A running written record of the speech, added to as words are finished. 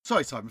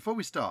Sorry, Simon, before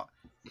we start,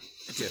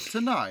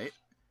 tonight,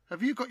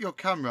 have you got your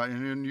camera in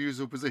an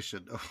unusual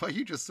position, or are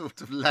you just sort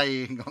of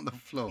laying on the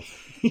floor?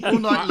 All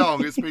night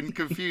long, it's been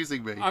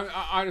confusing me.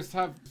 I just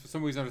have, for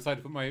some reason, I decided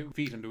to put my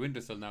feet on the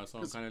windowsill now, so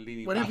I'm kind of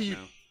leaning back now.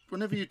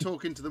 Whenever you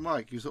talk into the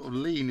mic, you sort of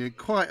lean in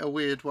quite a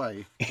weird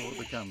way toward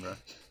the camera.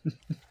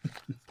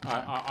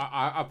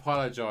 I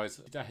apologise.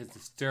 That has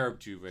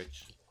disturbed you,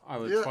 Rich. I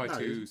will try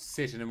to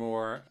sit in a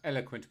more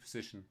eloquent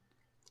position.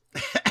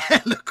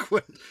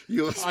 Eloquent?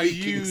 Your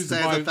speaking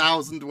says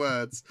 1,000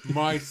 words.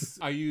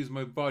 I use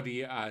my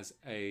body as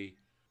a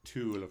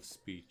tool of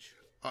speech.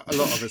 A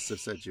lot of us have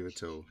said you a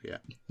tool, yeah.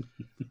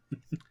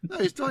 No,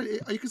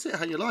 you can say it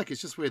how you like.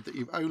 It's just weird that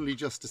you've only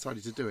just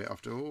decided to do it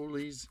after all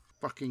these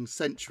fucking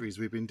centuries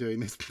we've been doing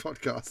this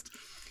podcast.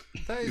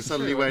 That is you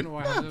suddenly true. went,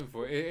 I don't know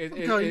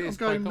why I'm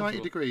going 90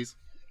 degrees.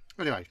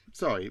 Anyway,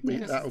 sorry.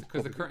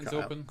 Because the curtain's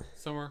open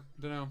somewhere.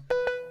 I don't know.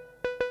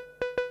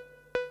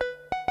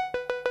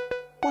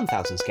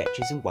 1,000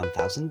 sketches in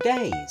 1,000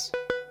 days.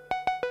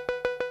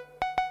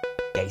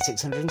 Day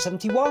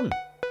 671.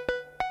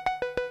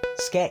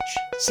 Sketch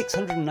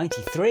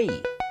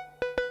 693.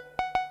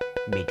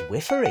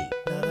 Midwifery.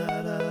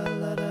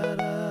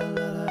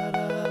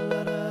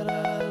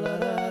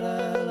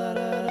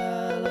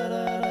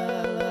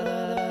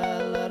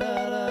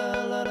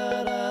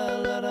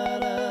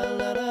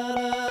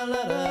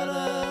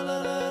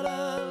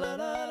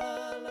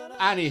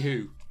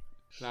 Anywho,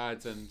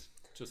 lads and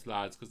just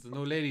lads, because there's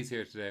no ladies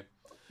here today.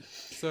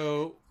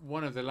 So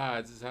one of the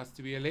lads has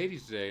to be a lady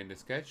today in this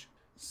sketch.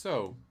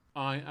 So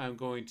I am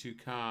going to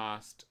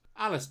cast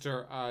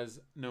Alistair as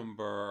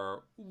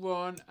number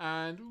 1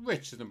 and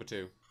Rich as number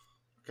 2.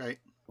 Okay.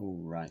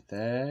 All right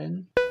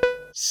then.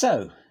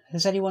 So,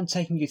 has anyone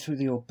taken you through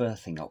your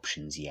birthing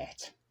options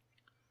yet?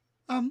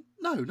 No,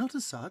 not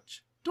as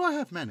such. Do I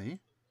have many?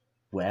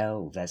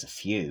 Well, there's a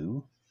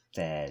few.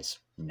 There's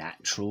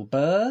natural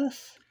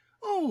birth.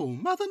 Oh,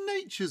 Mother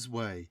Nature's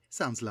Way.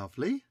 Sounds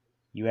lovely.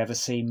 You ever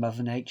seen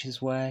Mother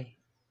Nature's Way?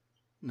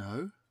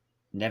 No.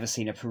 Never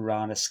seen a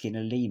piranha skin a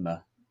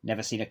lemur?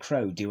 Never seen a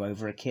crow do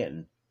over a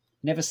kitten?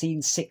 Never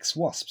seen 6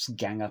 wasps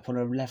gang up on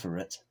a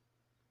leveret?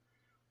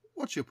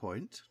 What's your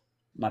point?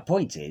 My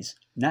point is,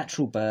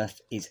 natural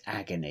birth is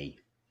agony,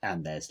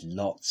 and there's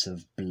lots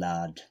of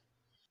blood.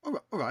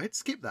 All right,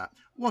 skip that.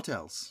 What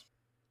else?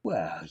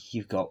 Well,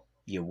 you've got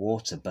your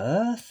water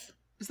birth.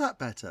 Is that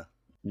better?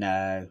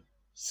 No,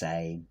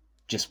 same,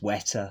 just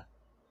wetter.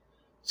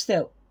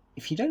 Still,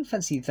 if you don't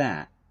fancy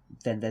that,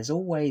 then there's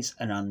always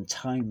an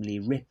untimely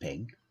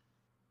ripping.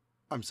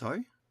 I'm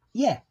sorry?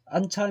 Yeah,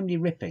 untimely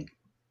ripping.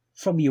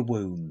 From your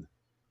womb.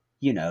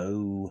 You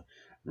know,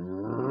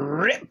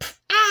 rip!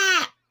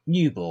 Ah!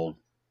 Newborn.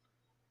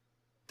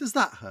 Does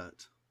that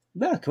hurt?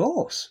 Well, of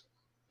course.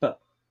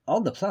 But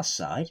on the plus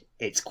side,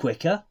 it's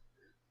quicker.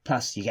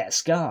 Plus, you get a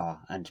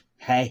scar. And,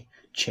 hey,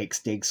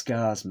 chicks dig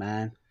scars,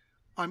 man.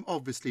 I'm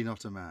obviously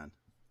not a man.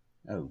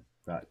 Oh,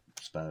 right,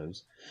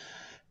 suppose.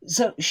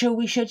 So, shall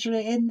we schedule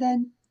it in,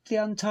 then? The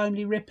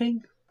untimely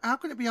ripping? How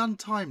can it be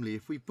untimely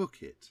if we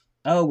book it?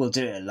 Oh, we'll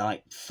do it at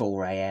like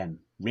 4 a.m.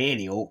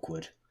 Really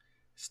awkward.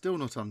 Still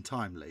not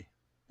untimely.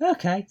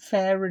 Okay,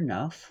 fair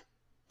enough.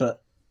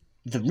 But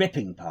the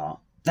ripping part,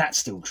 that's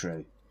still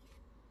true.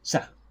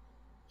 So,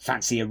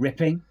 fancy a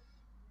ripping?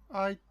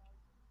 I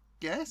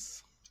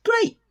guess.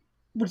 Great!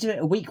 We'll do it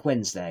a week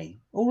Wednesday.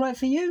 All right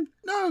for you?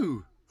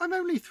 No, I'm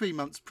only 3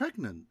 months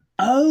pregnant.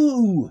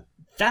 Oh,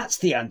 that's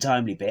the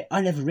untimely bit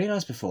I never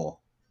realised before.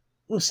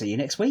 We'll see you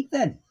next week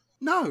then.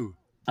 No.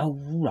 All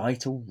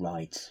right.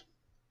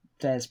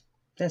 There's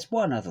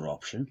one other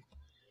option.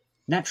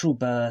 Natural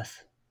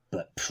birth,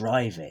 but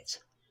private.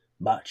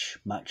 Much,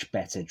 much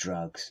better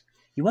drugs.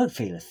 You won't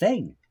feel a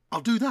thing.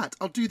 I'll do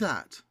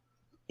that.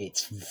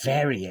 It's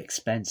very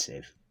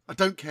expensive. I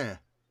don't care.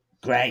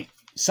 Great.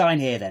 Sign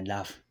here then,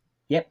 love.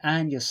 Yep,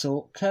 and your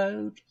sort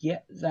code.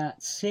 Yep,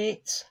 that's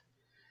it.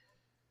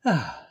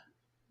 Ah,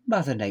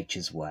 Mother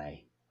Nature's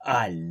Way.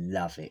 I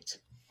love it.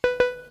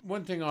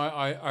 One thing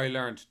I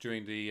learned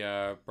during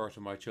the birth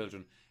of my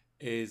children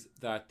is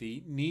that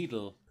the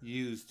needle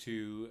used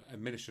to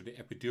administer the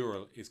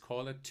epidural is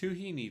called a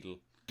Tuhi needle.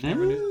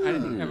 Never knew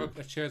anything ever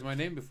that shares my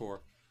name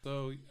before.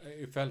 So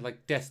it felt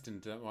like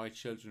destined that my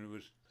children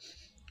would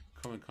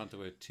come in contact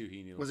with a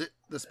Tuhi needle. Was it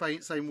the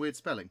same weird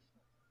spelling?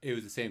 It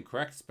was the same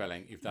correct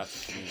spelling, if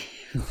that's what you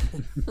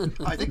mean.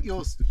 I think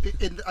yours,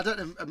 I don't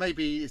know,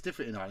 maybe it's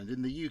different in Ireland.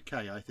 In the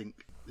UK, I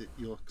think that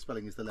your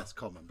spelling is the less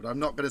common, but I'm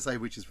not going to say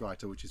which is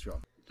right or which is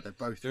wrong. They're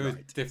both There right.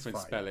 are different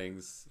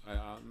spellings.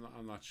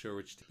 I'm not sure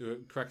which.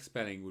 The correct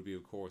spelling would be,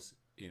 of course,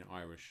 in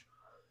Irish.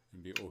 It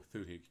would be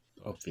O'Thuhig.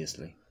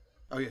 Obviously.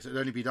 Oh yes, it'd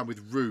only be done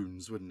with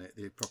runes, wouldn't it?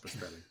 The proper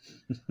spelling.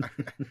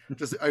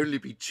 Does it only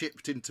be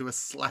chipped into a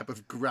slab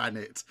of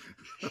granite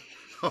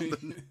on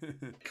the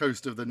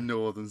coast of the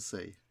Northern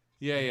Sea?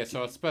 Yeah.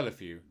 So I'll spell it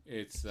for you.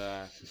 It's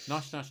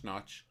notch, notch,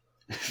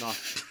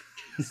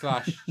 slash,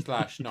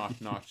 notch,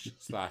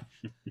 slash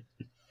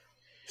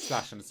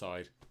on the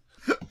side.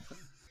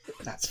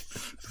 That's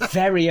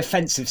very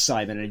offensive,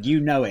 Simon, and you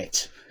know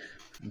it.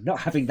 Not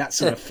having that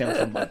sort of filth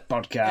on my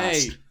podcast.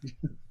 Hey,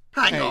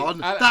 Hang Hey, on,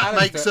 that Alistair-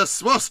 makes a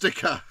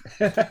swastika.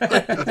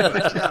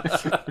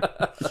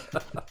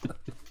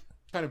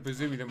 kind of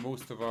presuming that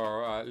most of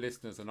our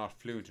listeners are not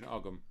fluent in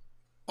Ogham,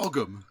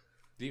 Ogham.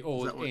 the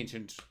old that what-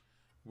 ancient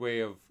way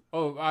of.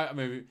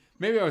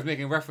 Maybe I was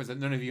making a reference that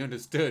none of you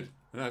understood,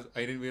 and I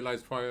didn't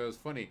realize why it was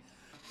funny.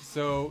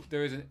 So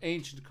there is an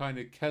ancient kind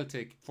of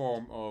Celtic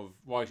form of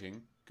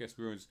whiting, guess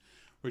runes,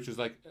 which was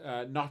like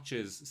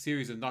notches,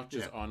 series of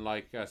notches on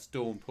like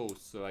stone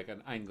posts, so like at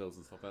angles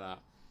and stuff like that.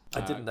 I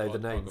didn't know the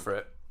called name Ogham. for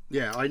it.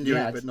 Yeah, I knew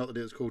Yeah, it, but not that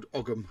it was called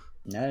Ogham.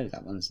 No,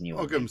 that one's new.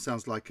 Ogham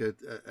sounds like a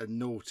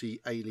naughty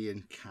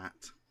alien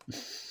cat.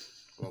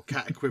 Well,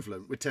 cat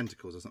equivalent with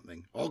tentacles or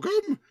something.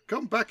 Ogham,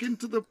 come back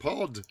into the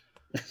pod.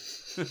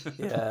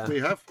 Yeah, We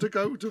have to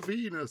go to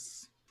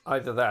Venus.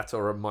 either that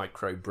or a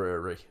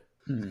microbrewery.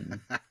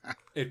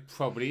 It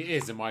probably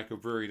is a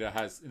microbrewery that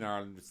has in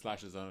Ireland with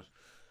slashes on it.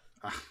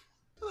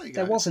 There you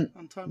There go. wasn't-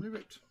 Untimely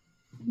ripped.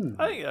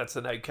 I think that's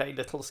an okay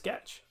little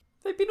sketch.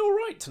 They've been all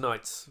right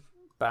tonight's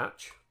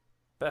batch.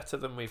 Better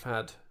than we've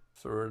had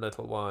for a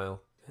little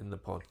while in the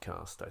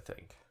podcast, I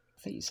think.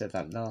 I think you said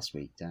that last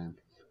week, Dan.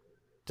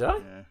 Did I?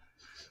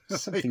 Yeah.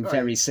 Something Right.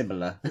 very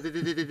similar.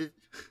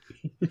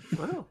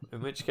 Well,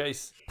 in which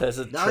case, there's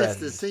a Nice trend.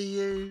 to see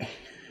you.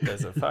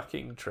 There's a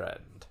fucking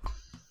trend.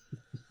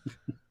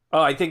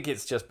 Oh, I think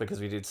it's just because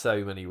we did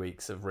so many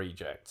weeks of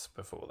rejects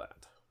before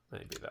that.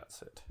 Maybe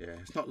that's it. Yeah,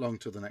 it's not long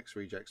till the next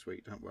rejects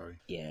week. Don't worry.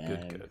 Yeah.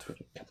 Good. a couple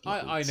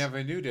of I weeks.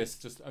 never knew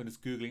this. I'm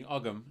just googling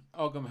Ogham.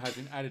 Ogham has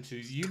been added to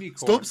Unicorn.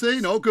 Stop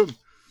saying Ogham.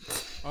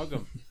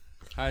 Ogham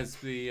has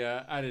the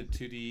added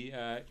to the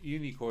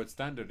Unicode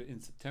standard in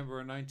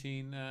September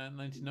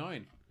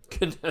 1999.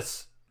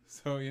 Goodness.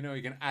 So you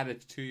can add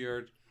it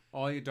to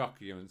all your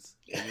documents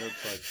on your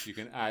website. You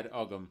can add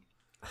Ogham.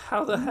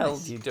 How the hell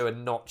do you do a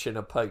notch in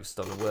a post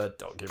on a Word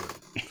document?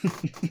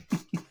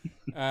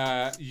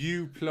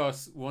 U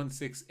plus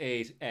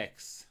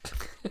 168X.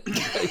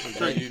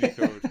 Is our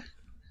Unicode.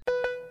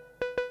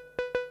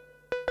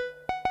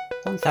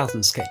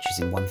 1000 Sketches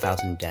in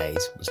 1000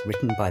 Days was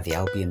written by the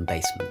Albion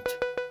Basement.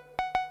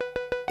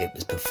 It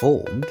was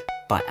performed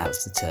by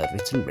Alistair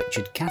Turvitt and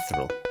Richard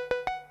Catherall.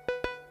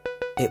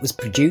 It was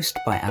produced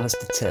by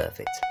Alistair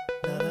Turvitt.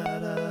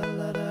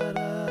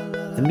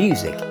 The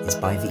music is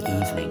by The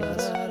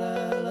Evenings.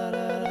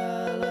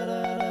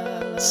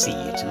 See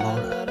you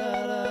tomorrow.